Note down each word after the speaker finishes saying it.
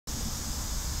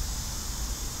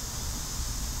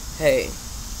Hey,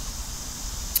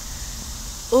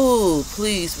 ooh,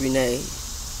 please, Renee,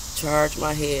 charge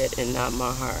my head and not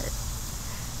my heart.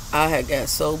 I had got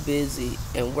so busy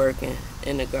and working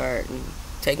in the garden,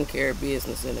 taking care of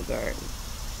business in the garden,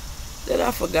 that I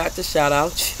forgot to shout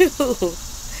out you.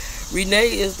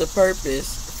 Renee is the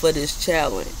purpose for this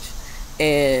challenge,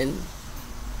 and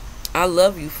I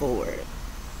love you for it.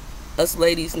 Us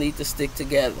ladies need to stick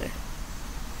together.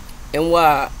 And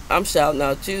while I'm shouting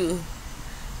out you,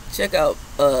 check out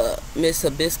Miss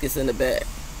Hibiscus in the back.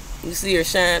 You see her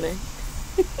shining?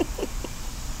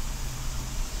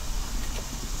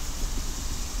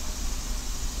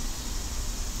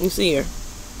 You see her?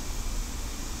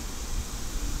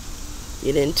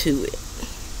 Get into it.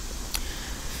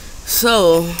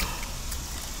 So,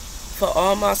 for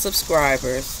all my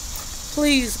subscribers,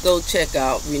 please go check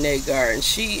out Renee Garden.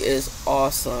 She is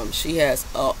awesome. She has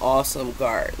an awesome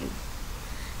garden.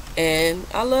 And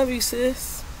I love you,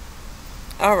 sis.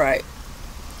 Alright.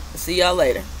 See y'all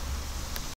later.